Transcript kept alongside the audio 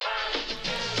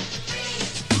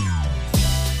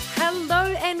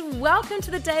welcome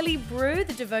to the Daily Brew,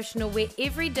 the devotional where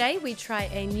every day we try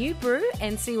a new brew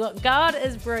and see what God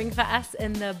is brewing for us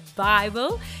in the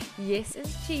Bible. Yes,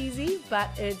 it's cheesy, but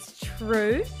it's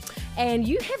true. And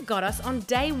you have got us on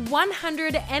day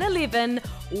 111,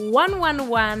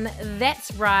 111.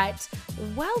 That's right.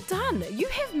 Well done. You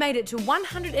have made it to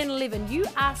 111. You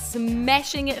are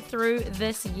smashing it through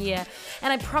this year.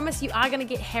 And I promise you are going to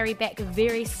get Harry back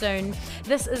very soon.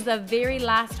 This is the very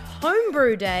last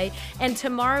homebrew day. And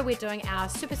tomorrow we're doing our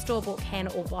super store-bought can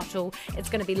or bottle. It's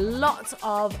going to be lots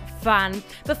of fun.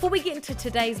 Before we get into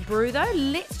today's brew though,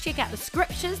 let's check out the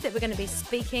scriptures that we're going to be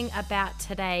speaking about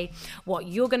today. What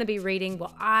you're going to be reading,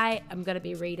 what I am going to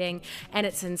be reading. And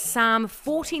it's in Psalm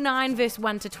 49 verse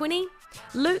 1 to 20.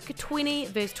 Luke 20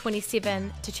 verse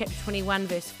 27 to chapter 21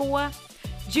 verse 4,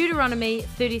 Deuteronomy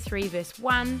 33 verse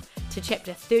 1 to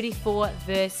chapter 34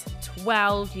 verse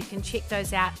 12. You can check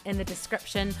those out in the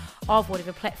description of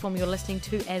whatever platform you're listening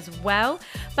to as well.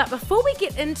 But before we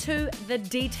get into the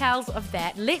details of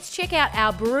that, let's check out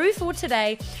our brew for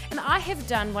today. And I have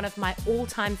done one of my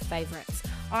all-time favorites.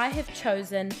 I have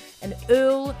chosen an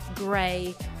Earl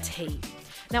Grey tea.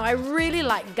 Now, I really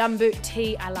like gumboot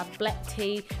tea. I love black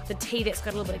tea, the tea that's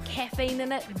got a little bit of caffeine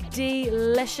in it.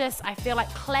 Delicious. I feel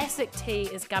like classic tea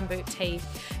is gumboot tea.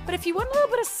 But if you want a little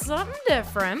bit of something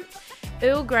different,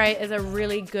 Earl Grey is a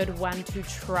really good one to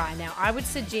try. Now, I would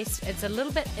suggest it's a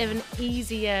little bit of an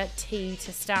easier tea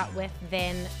to start with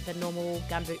than the normal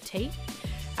gumboot tea.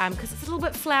 Because it's a little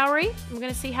bit flowery. We're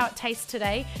going to see how it tastes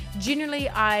today. Generally,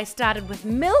 I started with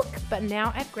milk, but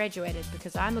now I've graduated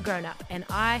because I'm a grown-up and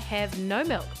I have no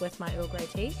milk with my Earl Grey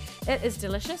tea. It is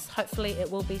delicious. Hopefully, it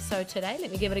will be so today.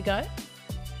 Let me give it a go.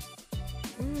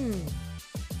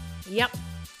 Yep.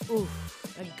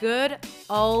 Oof. A good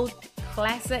old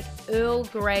classic Earl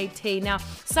Grey tea. Now,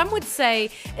 some would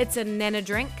say it's a nana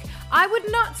drink. I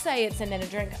would not say it's a nana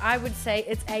drink. I would say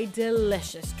it's a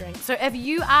delicious drink. So if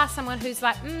you are someone who's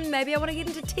like, maybe I want to get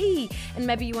into tea, and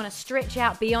maybe you want to stretch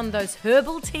out beyond those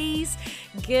herbal teas,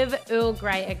 give Earl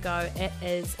Grey a go. It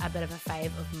is a bit of a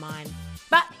fave of mine.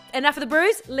 But enough of the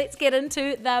brews. Let's get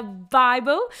into the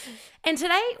Bible. And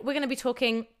today we're going to be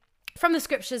talking from the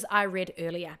scriptures I read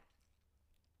earlier.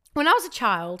 When I was a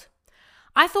child,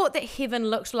 I thought that heaven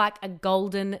looked like a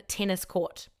golden tennis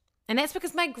court. And that's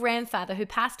because my grandfather, who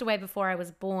passed away before I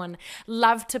was born,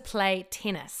 loved to play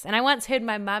tennis. And I once heard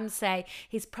my mum say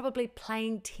he's probably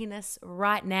playing tennis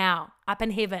right now up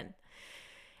in heaven.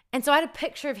 And so I had a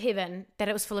picture of heaven that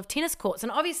it was full of tennis courts.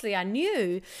 And obviously I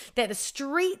knew that the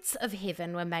streets of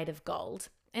heaven were made of gold.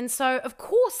 And so, of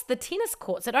course, the tennis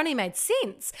courts, it only made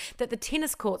sense that the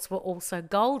tennis courts were also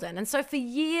golden. And so for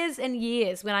years and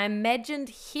years, when I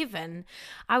imagined heaven,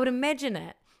 I would imagine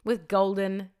it with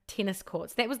golden tennis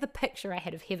courts. That was the picture I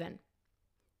had of heaven.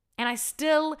 And I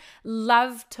still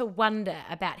love to wonder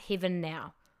about heaven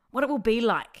now, what it will be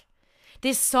like.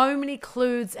 There's so many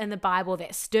clues in the Bible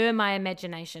that stir my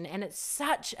imagination, and it's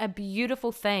such a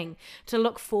beautiful thing to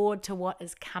look forward to what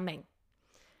is coming.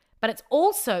 But it's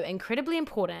also incredibly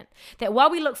important that while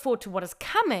we look forward to what is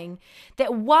coming,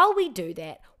 that while we do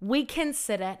that, we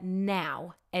consider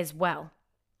now as well.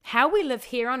 How we live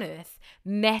here on earth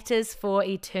matters for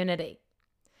eternity.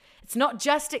 It's not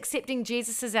just accepting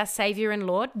Jesus as our Savior and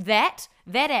Lord. That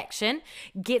action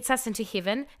gets us into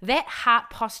heaven. That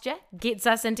heart posture gets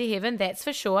us into heaven, that's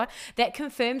for sure. That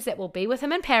confirms that we'll be with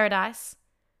Him in paradise.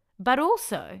 But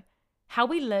also how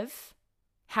we live,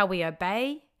 how we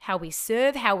obey, how we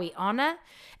serve, how we honor,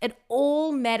 it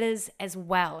all matters as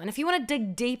well. And if you want to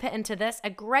dig deeper into this, a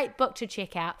great book to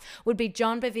check out would be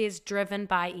John Bevere's Driven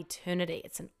by Eternity.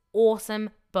 It's an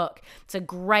awesome book. It's a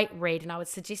great read, and I would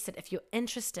suggest it if you're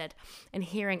interested in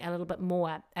hearing a little bit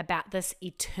more about this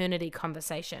eternity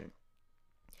conversation.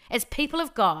 As people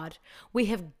of God, we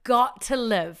have got to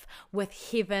live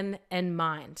with heaven in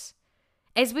mind.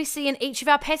 As we see in each of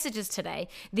our passages today,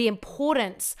 the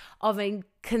importance of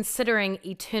considering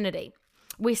eternity.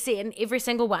 We see it in every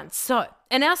single one. So,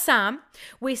 in our psalm,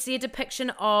 we see a depiction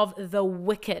of the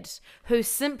wicked who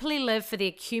simply live for the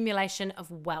accumulation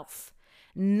of wealth,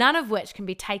 none of which can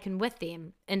be taken with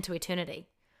them into eternity.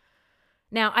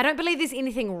 Now, I don't believe there's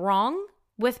anything wrong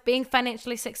with being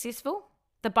financially successful.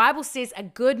 The Bible says a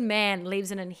good man leaves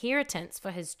an inheritance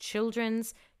for his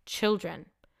children's children.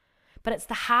 But it's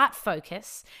the heart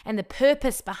focus and the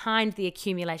purpose behind the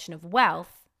accumulation of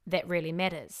wealth that really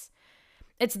matters.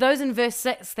 It's those in verse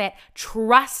 6 that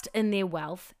trust in their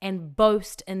wealth and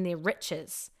boast in their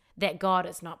riches that God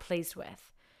is not pleased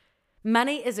with.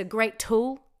 Money is a great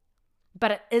tool,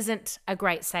 but it isn't a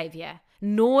great savior,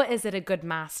 nor is it a good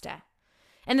master.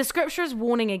 And the scripture is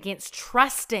warning against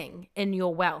trusting in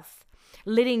your wealth.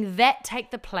 letting that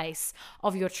take the place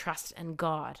of your trust in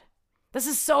God. This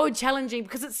is so challenging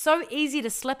because it's so easy to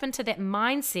slip into that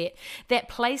mindset that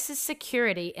places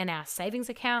security in our savings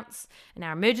accounts, in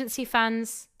our emergency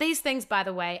funds. These things, by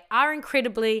the way, are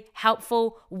incredibly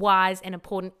helpful, wise, and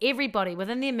important. Everybody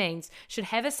within their means should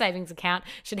have a savings account,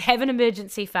 should have an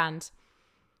emergency fund.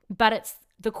 But it's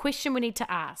the question we need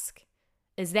to ask,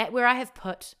 is that where I have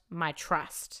put my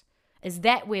trust? Is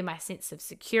that where my sense of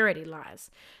security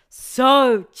lies?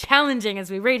 So challenging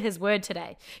as we read his word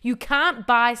today. You can't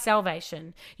buy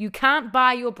salvation. You can't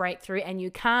buy your breakthrough, and you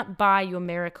can't buy your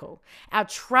miracle. Our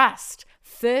trust,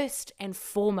 first and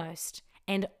foremost,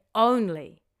 and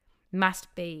only,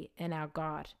 must be in our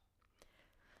God.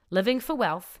 Living for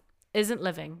wealth isn't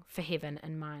living for heaven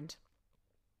in mind.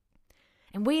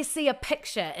 And we see a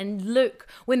picture in Luke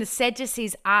when the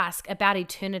Sadducees ask about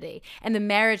eternity and the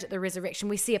marriage at the resurrection.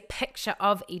 We see a picture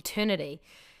of eternity.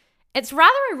 It's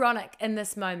rather ironic in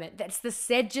this moment that it's the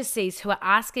Sadducees who are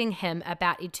asking him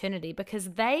about eternity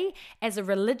because they, as a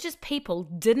religious people,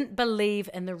 didn't believe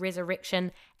in the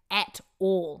resurrection at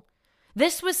all.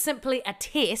 This was simply a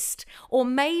test or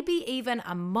maybe even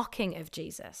a mocking of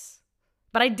Jesus.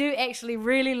 But I do actually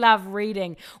really love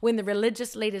reading when the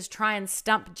religious leaders try and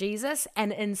stump Jesus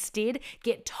and instead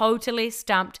get totally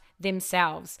stumped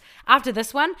themselves. After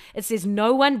this one, it says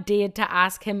no one dared to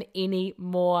ask him any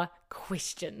more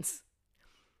questions.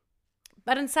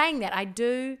 But in saying that, I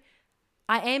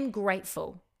am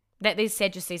grateful that these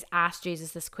Sadducees asked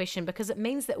Jesus this question because it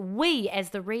means that we as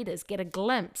the readers get a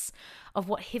glimpse of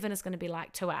what heaven is going to be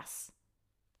like to us.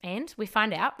 And we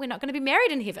find out we're not going to be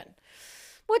married in heaven,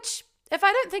 which, if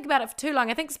I don't think about it for too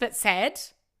long, I think it's a bit sad.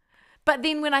 But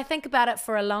then when I think about it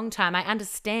for a long time, I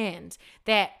understand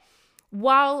that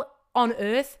while on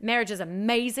earth, marriage is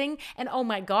amazing. And oh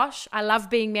my gosh, I love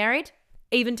being married.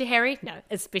 Even to Harry. No,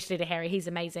 especially to Harry. He's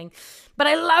amazing. But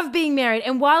I love being married.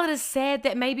 And while it is sad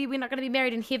that maybe we're not going to be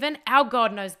married in heaven, our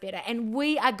God knows better. And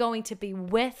we are going to be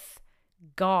with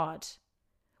God.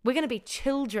 We're going to be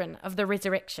children of the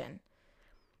resurrection.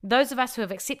 Those of us who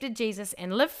have accepted Jesus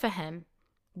and live for him,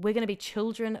 we're going to be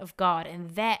children of God,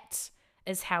 and that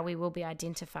is how we will be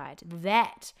identified.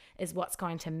 That is what's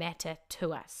going to matter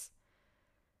to us.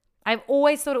 I've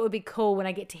always thought it would be cool when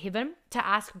I get to heaven to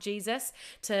ask Jesus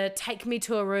to take me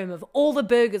to a room of all the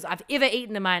burgers I've ever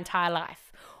eaten in my entire life,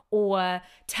 or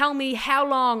tell me how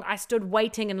long I stood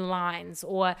waiting in lines,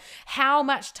 or how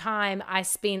much time I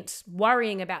spent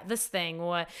worrying about this thing,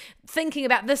 or thinking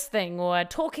about this thing, or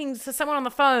talking to someone on the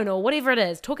phone, or whatever it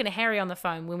is, talking to Harry on the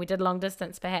phone when we did long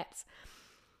distance perhaps.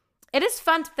 It is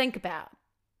fun to think about,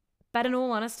 but in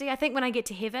all honesty, I think when I get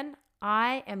to heaven,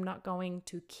 I am not going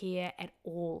to care at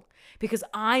all because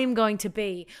I am going to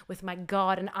be with my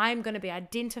God, and I am going to be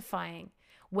identifying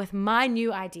with my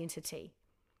new identity.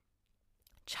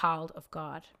 Child of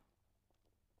God.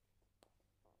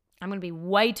 I'm going to be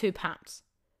way too pumped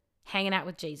hanging out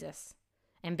with Jesus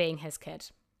and being his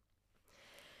kid.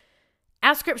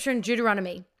 Our scripture in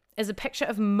Deuteronomy is a picture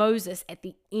of Moses at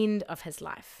the end of his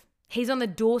life. He's on the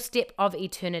doorstep of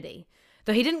eternity.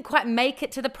 Though he didn't quite make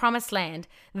it to the promised land,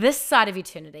 this side of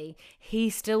eternity, he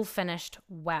still finished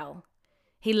well.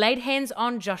 He laid hands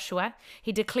on Joshua.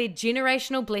 He declared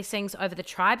generational blessings over the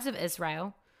tribes of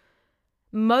Israel.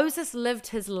 Moses lived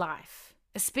his life,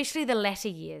 especially the latter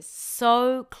years,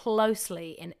 so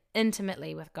closely and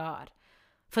intimately with God.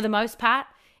 For the most part,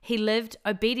 he lived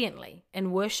obediently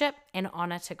in worship and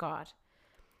honor to God.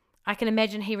 I can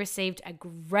imagine he received a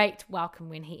great welcome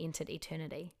when he entered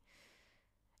eternity.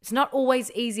 It's not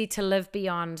always easy to live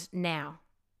beyond now,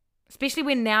 especially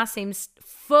when now seems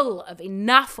full of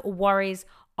enough worries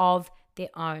of their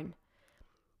own.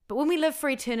 But when we live for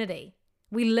eternity,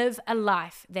 we live a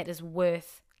life that is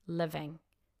worth living.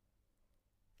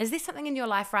 Is there something in your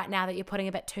life right now that you're putting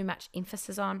a bit too much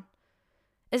emphasis on?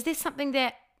 Is there something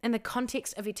that, in the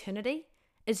context of eternity,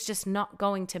 is just not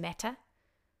going to matter?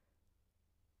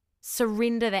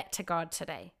 Surrender that to God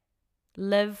today.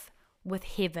 Live with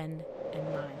heaven in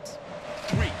mind.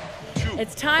 3, 2,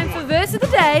 It's time for verse of the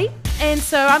day. And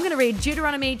so I'm going to read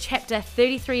Deuteronomy chapter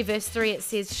 33, verse 3. It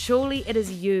says, "Surely it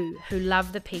is you who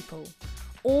love the people.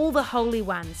 All the holy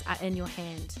ones are in your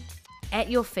hand.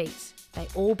 At your feet they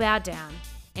all bow down,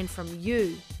 and from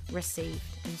you receive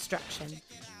instruction."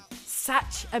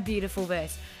 Such a beautiful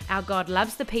verse. Our God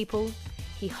loves the people.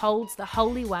 He holds the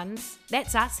holy ones.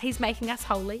 That's us. He's making us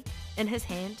holy in his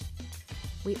hand.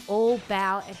 We all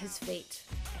bow at his feet,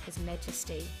 at his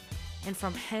majesty, and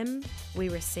from him we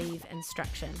receive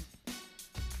instruction.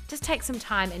 Just take some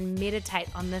time and meditate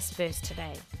on this verse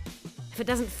today. If it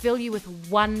doesn't fill you with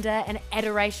wonder and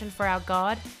adoration for our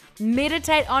God,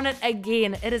 Meditate on it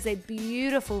again. It is a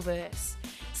beautiful verse.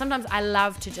 Sometimes I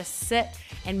love to just sit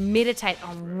and meditate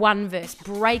on one verse,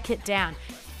 break it down,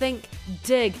 think,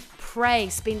 dig, pray,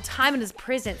 spend time in His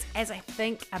presence as I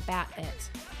think about it.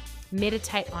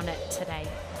 Meditate on it today.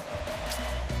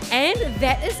 And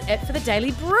that is it for the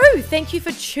Daily Brew. Thank you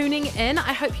for tuning in.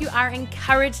 I hope you are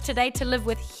encouraged today to live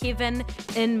with heaven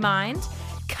in mind.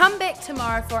 Come back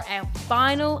tomorrow for our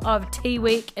final of Tea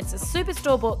Week. It's a super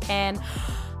store-bought can.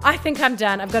 I think I'm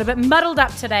done. I've got a bit muddled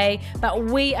up today, but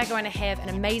we are going to have an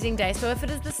amazing day. So if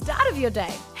it is the start of your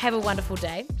day, have a wonderful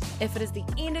day. If it is the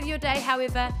end of your day,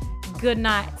 however, good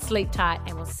night, sleep tight,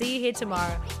 and we'll see you here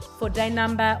tomorrow for day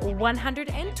number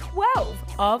 112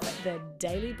 of the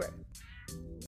Daily Brew.